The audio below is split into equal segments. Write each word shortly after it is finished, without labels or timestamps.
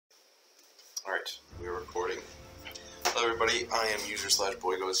Alright, we're recording. Hello everybody, I am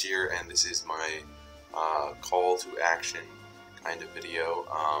user/Boygos here, and this is my call to action kind of video.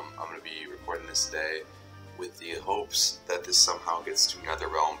 I'm going to be recording this today with the hopes that this somehow gets to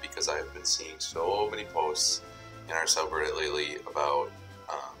NetherRealm, because I have been seeing so many posts in our subreddit lately about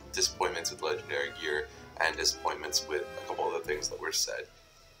disappointments with Legendary Gear and disappointments with a couple other things that were said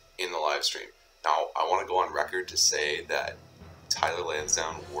in the live stream. Now, I want to go on record to say that Tyler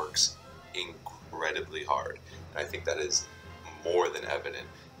Lansdowne works incredibly hard, and I think that is more than evident.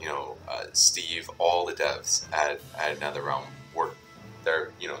 You know, Steve, all the devs at NetherRealm work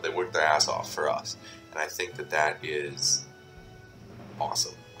they work their ass off for us, and I think that is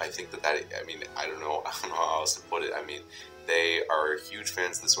awesome. I think I mean, I don't know how else to put it. I mean, they are huge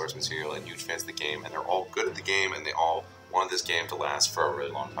fans of the source material and huge fans of the game, and they're all good at the game, and they all want this game to last for a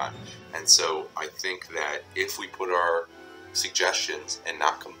really long time. And so I think that if we put our suggestions and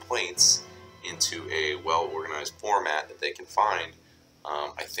not complaints into a well-organized format that they can find,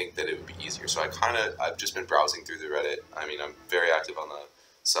 I think that it would be easier. So I've just been browsing through the Reddit. I mean, I'm very active on the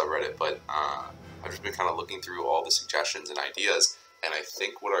subreddit, but I've just been kind of looking through all the suggestions and ideas, and I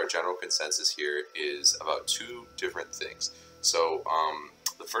think what our general consensus here is about two different things. So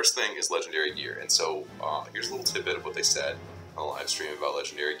the first thing is Legendary Gear, and so here's a little tidbit of what they said on the live stream about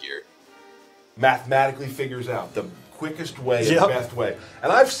Legendary Gear. Mathematically figures out the quickest way and the best way.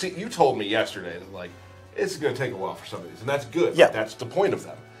 And I've seen, you told me yesterday that like it's going to take a while for some of these, and that's good. Yeah, that's the point of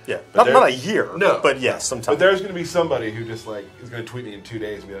them. Yeah, not a year. No, but yes, sometimes. But there's going to be somebody who just like is going to tweet me in 2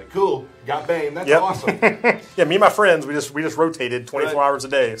 days and be like, "Cool, got Bane. That's awesome." Yeah, me and my friends, we just rotated 24 hours a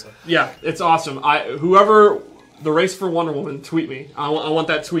day. So. Yeah, it's awesome. Whoever the race for Wonder Woman, tweet me. I want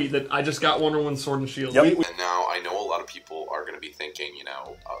that tweet that I just got Wonder Woman's Sword and Shield. Yep. And now I know a lot of people are going to be thinking, you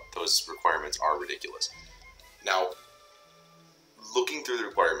know, those requirements are ridiculous. Now, looking through the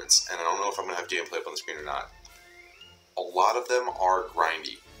requirements, and I don't know if I'm going to have gameplay up on the screen or not, a lot of them are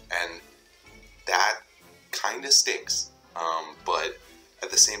grindy, and that kind of stinks. But at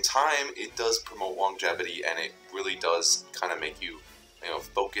the same time, it does promote longevity, and it really does kind of make you,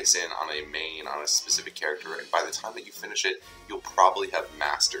 focus in on a specific character, and by the time that you finish it, you'll probably have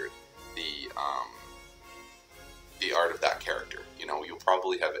mastered the art of that character. You know, you'll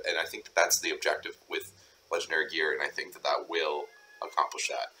probably have, and I think that's the objective with Legendary Gear, and I think that will accomplish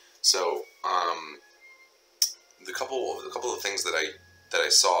that. So, the couple of things that I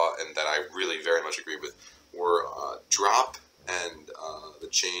saw and that I really very much agree with were drop and the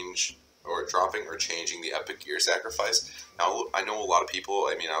change, or dropping or changing the epic gear sacrifice. Now, I know a lot of people,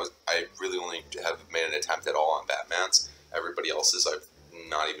 I mean, I really only have made an attempt at all on Batman's. Everybody else's I've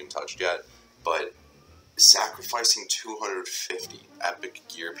not even touched yet, but sacrificing 250 epic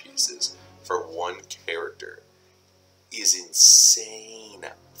gear pieces for one character is insane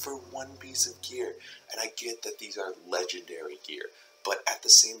for one piece of gear. And I get that these are legendary gear, but at the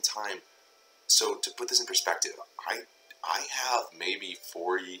same time, so to put this in perspective, I have maybe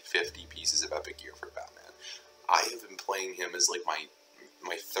 40, 50 pieces of epic gear for Batman. I have been playing him as like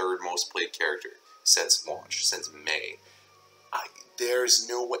my third most played character since launch, since May. There's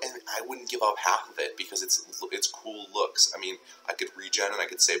no way, and I wouldn't give up half of it because it's cool looks. I mean, I could regen and I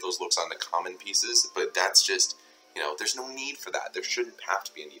could save those looks on the common pieces, but that's just, there's no need for that. There shouldn't have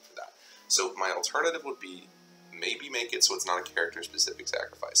to be a need for that. So my alternative would be maybe make it so it's not a character-specific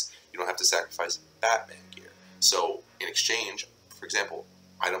sacrifice. You don't have to sacrifice Batman gear. So in exchange, for example,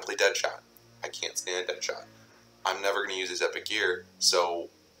 I don't play Deadshot. I can't stand Deadshot. I'm never going to use his epic gear, so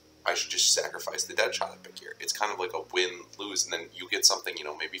I should just sacrifice the Deadshot epic gear. It's kind of like a win-lose, and then you get something,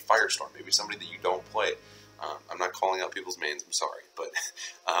 maybe Firestorm, maybe somebody that you don't play. I'm not calling out people's mains, I'm sorry, but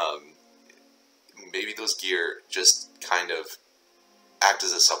maybe those gear just kind of act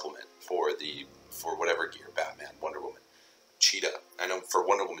as a supplement for whatever gear, Batman, Wonder Woman, Cheetah. I know for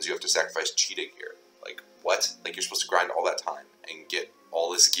Wonder Woman you have to sacrifice Cheetah gear. Like, what? Like, you're supposed to grind all that time and get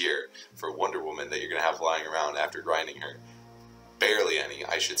all this gear for Wonder Woman that you're going to have lying around after grinding her. Barely any,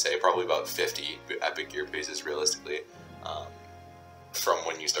 I should say. Probably about 50 epic gear pieces, realistically, from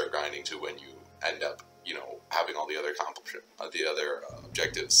when you start grinding to when you end up, having all the other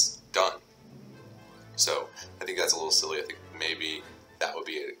objectives done. So, I think that's a little silly. I think maybe that would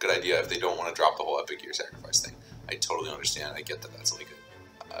be a good idea if they don't want to drop the whole epic gear sacrifice thing. I totally understand. I get that that's like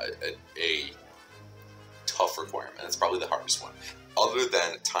a tough requirement. That's probably the hardest one. Other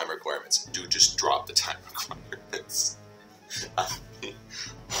than time requirements, do just drop the time requirements. I mean,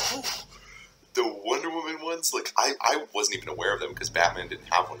 the Wonder Woman ones, like, I wasn't even aware of them because Batman didn't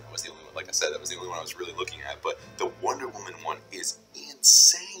have one. That was the only one, like I said, that was the only one I was really looking at. But the Wonder Woman one is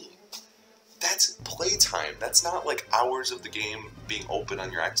insane. That's playtime. That's not like hours of the game being open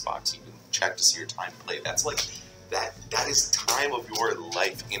on your Xbox even. check to see your time played. That's like that is time of your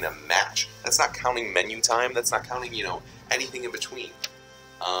life in a match. That's not counting menu time. That's not counting, you know, anything in between.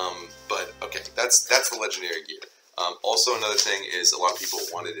 But okay, that's the legendary gear. Also, another thing is a lot of people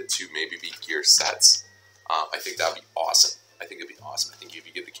wanted it to maybe be gear sets. I think that would be awesome. I think it'd be awesome. I think if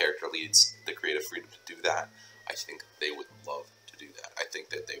you give the character leads the creative freedom to do that, I think they would love to do that. I think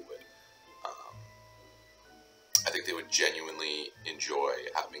that they would. I think they would genuinely enjoy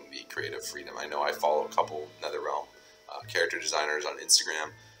having the creative freedom. I know I follow a couple NetherRealm character designers on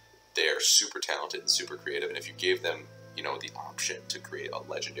Instagram. They are super talented and super creative, and if you gave them, you know, the option to create a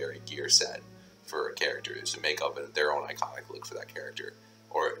legendary gear set for a character, to make up their own iconic look for that character,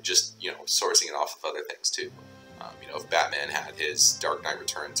 or just, you know, sourcing it off of other things too. You know, if Batman had his Dark Knight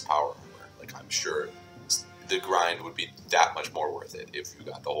Returns power armor, like, I'm sure the grind would be that much more worth it if you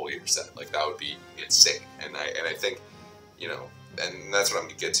got the whole gear set. Like, that would be insane. And I think, you know, and that's what I'm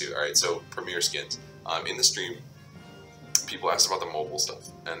gonna get to. All right, so Premier Skins. In the stream, people asked about the mobile stuff,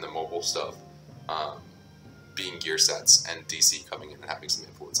 and the mobile stuff being gear sets, and DC coming in and having some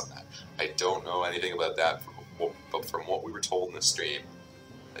influence on that. I don't know anything about that, but from what we were told in the stream,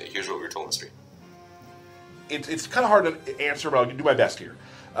 here's what we were told in the stream. It's kind of hard to answer, but I'll do my best here.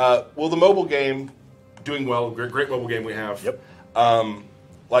 Will the mobile game doing well? Great mobile game we have. Yep.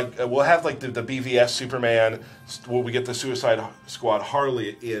 We'll have like the BVS Superman. Will we get the Suicide Squad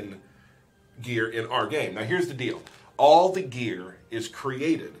Harley in gear in our game? Now here's the deal: all the gear is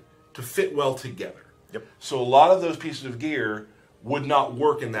created to fit well together. Yep. So a lot of those pieces of gear would not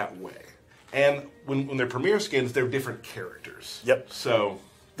work in that way. And when they're Premier Skins, they're different characters. Yep. So.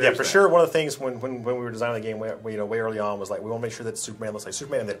 Yeah, for sure. One of the things when we were designing the game, way early on, was like, we want to make sure that Superman looks like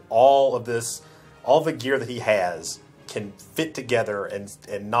Superman, and that all the gear that he has can fit together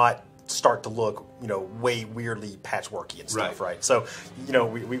and not start to look, you know, way weirdly patchworky and stuff, right? So, you know,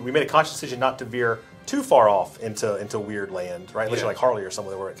 we made a conscious decision not to veer too far off into weird land, right? Unless you're like Harley or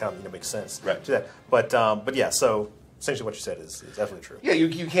somewhere where it kind of, you know, makes sense to that. But yeah, so essentially what you said is definitely true. Yeah,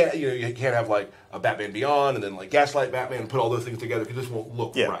 you can't have like a Batman Beyond and then like Gaslight Batman and put all those things together because this won't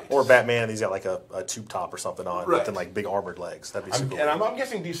look right. Or Batman, he's got like a tube top or something on, but then like big armored legs. That'd be super cool. And I'm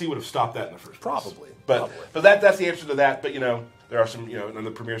guessing DC would have stopped that in the first place. Probably. But that's the answer to that. But, you know, there are some, you know, in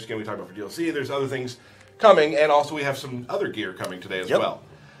the Premier Skin we talked about for DLC, there's other things coming, and also we have some other gear coming today as well.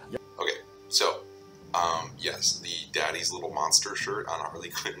 Okay, so, yes, the Daddy's Little Monster shirt on Harley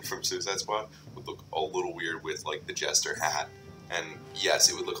Quinn from Suicide Squad would look a little weird with, like, the Jester hat. And, yes,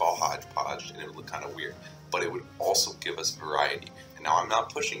 it would look all hodgepodge, and it would look kind of weird. But it would also give us variety. And now I'm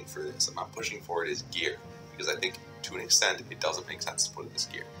not pushing for this. I'm not pushing for it as gear. Because I think, to an extent, it doesn't make sense to put it as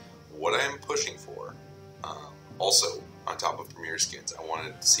gear. What I am pushing for, also, on top of Premier Skins, I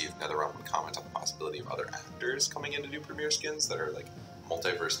wanted to see if NetherRealm would comment on the possibility of other actors coming in to do Premier Skins that are, like,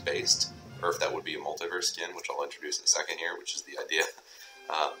 multiverse-based. Or if that would be a multiverse skin, which I'll introduce in a second here, which is the idea.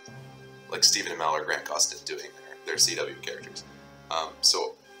 Like Stephen Amell or Grant Gustin doing their CW characters.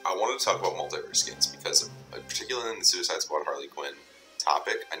 So I wanted to talk about multiverse skins because, particularly in the Suicide Squad Harley Quinn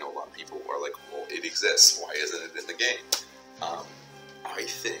topic, I know a lot of people are like, well, it exists. Why isn't it in the game? I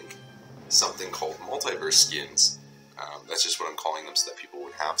think something called multiverse skins, that's just what I'm calling them so that people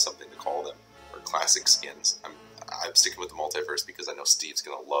would have something to call them, or classic skins. I'm sticking with the multiverse because I know Steve's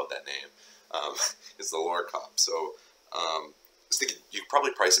going to love that name. It's the lore cop. So I was thinking you could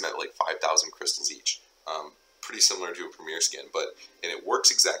probably price them at like 5,000 crystals each. Pretty similar to a Premier skin, and it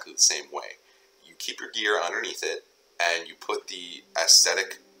works exactly the same way. You keep your gear underneath it, and you put the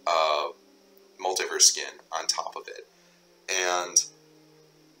aesthetic multiverse skin on top of it. And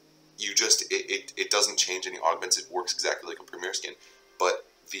you just, it doesn't change any augments. It works exactly like a Premier skin, but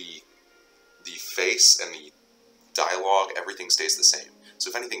the face and the dialogue, everything stays the same. So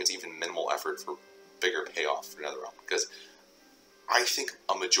if anything, it's even minimal effort for bigger payoff for NetherRealm, because I think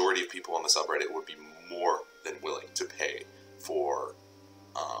a majority of people on the subreddit would be more than willing to pay for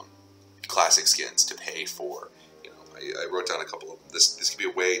classic skins, to pay for, you know, I wrote down a couple of them. This could be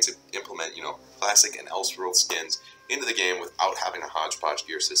a way to implement, you know, classic and Elseworld skins into the game without having a hodgepodge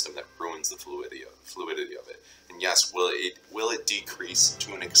gear system that ruins the fluidity of it. And yes, will it decrease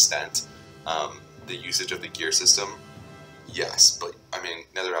to an extent the usage of the gear system? Yes, but I mean,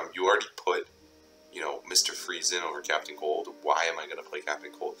 NetherRealm, you already put, you know, Mr. Freeze in over Captain Cold. Why am I going to play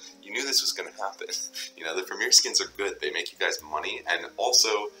Captain Cold? You knew this was going to happen. You know, the Premier skins are good. They make you guys money, and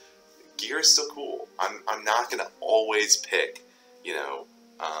also, gear is still cool. I'm not going to always pick, you know,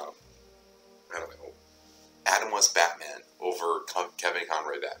 I don't know, Adam West Batman over Kevin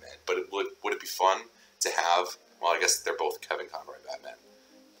Conroy Batman. But would it be fun to have, well, I guess they're both Kevin Conroy Batman.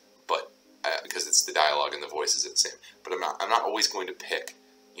 But, because it's the dialogue and the voices are the same. But I'm not always going to pick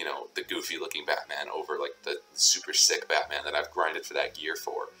you know, the goofy looking Batman over like the super sick Batman that I've grinded for that gear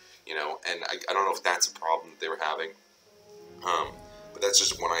for, you know, and I don't know if that's a problem that they were having, but that's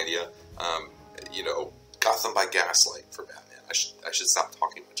just one idea. You know, Gotham by Gaslight for Batman. I should stop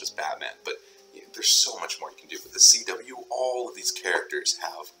talking about just Batman, but you know, there's so much more you can do with the CW. All of these characters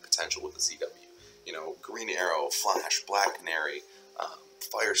have potential with the CW. You know, Green Arrow, Flash, Black Canary,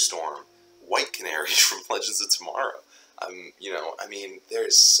 Firestorm, White Canary from Legends of Tomorrow. You know, I mean,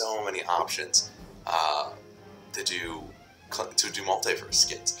 there's so many options to do multiverse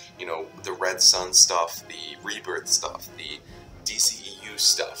skins. You know, the Red Sun stuff, the Rebirth stuff, the DCEU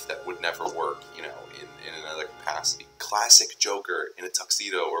stuff that would never work, you know, in another capacity. Classic Joker in a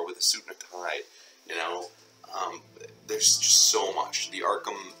tuxedo or with a suit and a tie, you know. There's just so much. The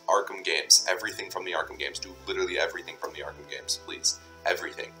Arkham games, everything from the Arkham games. Do literally everything from the Arkham games, please.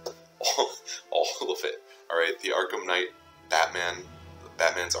 Everything. All of it. Alright, the Arkham Knight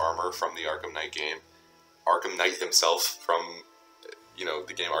Batman's armor from the Arkham Knight game. Arkham Knight himself from, you know,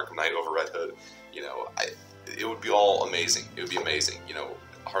 the game Arkham Knight over Red Hood. You know, it would be all amazing. It would be amazing. You know,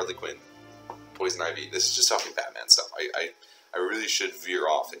 Harley Quinn, Poison Ivy. This is just talking Batman stuff. I really should veer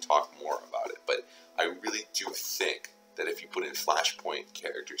off and talk more about it, but I really do think that if you put in Flashpoint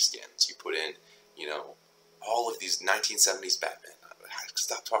character skins, you put in, you know, all of these 1970s Batman.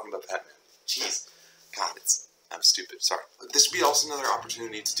 Stop talking about Batman. Jeez. God, I'm stupid. Sorry. This would be also another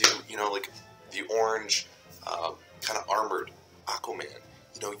opportunity to do, you know, like the orange, kind of armored Aquaman.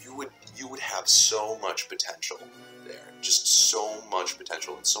 You know, you would have so much potential there. Just so much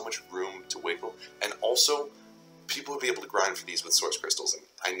potential and so much room to wiggle. And also, people would be able to grind for these with source crystals. And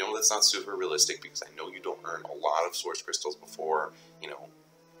I know that's not super realistic because I know you don't earn a lot of source crystals before, you know,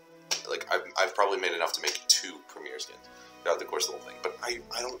 like I've probably made enough to make 2 premier skins throughout the course of the whole thing. But I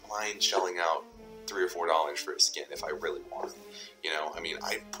don't mind shelling out $3 or $4 for a skin if I really want it. You know, I mean,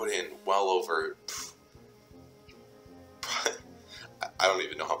 I put in well over, I don't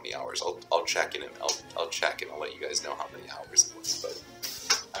even know how many hours. I'll check in and I'll check and I'll let you guys know how many hours it was.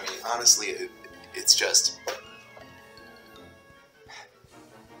 But I mean, honestly, it's just,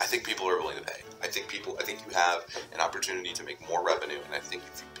 I think people are willing to pay. I think you have an opportunity to make more revenue, and I think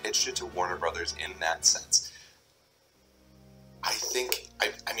if you pitched it to Warner Brothers in that sense, I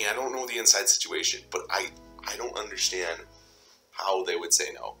mean, I don't know the inside situation, but I don't understand how they would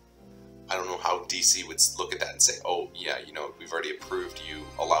say no. I don't know how DC would look at that and say, oh, yeah, you know, we've already approved you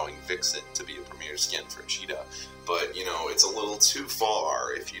allowing Vixen to be a premier skin for Cheetah, but, you know, it's a little too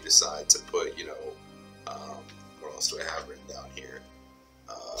far if you decide to put, you know, what else do I have written down here?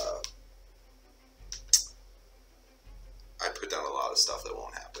 I put down a lot of stuff that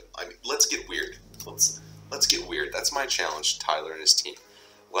won't happen. I mean, let's get weird. Let's get weird. That's my challenge to Tyler and his team.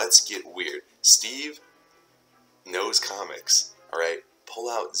 Let's get weird. Steve knows comics, all right? Pull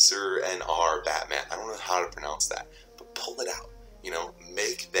out Zur-N-R Batman. I don't know how to pronounce that, but pull it out. You know,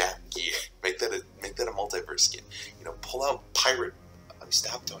 make that gear. Make that a multiverse skin. You know, pull out Pirate.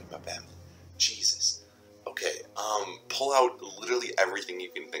 Stop talking about Batman. Jesus. Okay. Pull out literally everything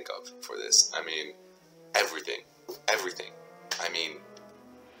you can think of for this. I mean, everything. Everything. I mean,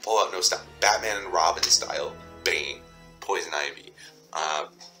 pull out no stop. Batman and Robin style. Bane. Poison Ivy.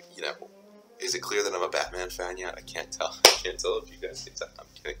 You know, is it clear that I'm a Batman fan yet? I can't tell. I can't tell if you guys think that. I'm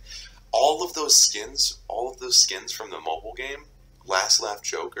kidding. All of those skins from the mobile game, Last Laugh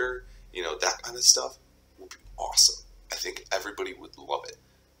Joker, you know, that kind of stuff would be awesome. I think everybody would love it.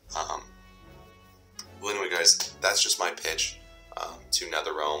 Well, anyway, guys, that's just my pitch to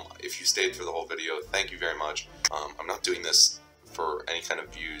NetherRealm. If you stayed for the whole video, thank you very much. I'm not doing this for any kind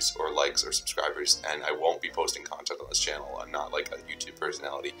of views or likes or subscribers, and I won't be posting content on this channel. I'm not like a YouTube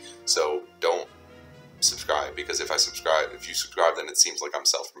personality, so don't subscribe, because if you subscribe, then it seems like I'm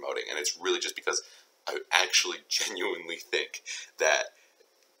self-promoting, and it's really just because I actually genuinely think that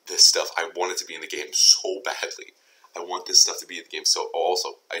this stuff, I want it to be in the game so badly. I want this stuff to be in the game, so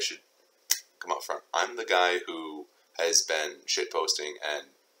also, I should come up front. I'm the guy who has been shitposting and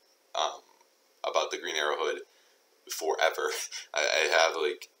about the Green Arrow hood forever. I have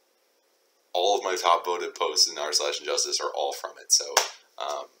like all of my top voted posts in r/injustice are all from it, so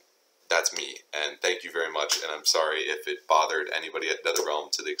that's me, and thank you very much, and I'm sorry if it bothered anybody at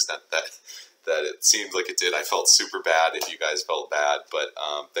NetherRealm to the extent that it seemed like it did. I felt super bad if you guys felt bad, but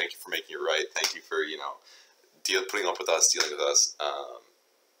thank you for making it right. Thank you for, you know, putting up with us, dealing with us.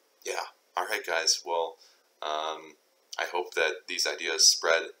 Yeah, alright guys, well, I hope that these ideas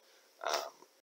spread.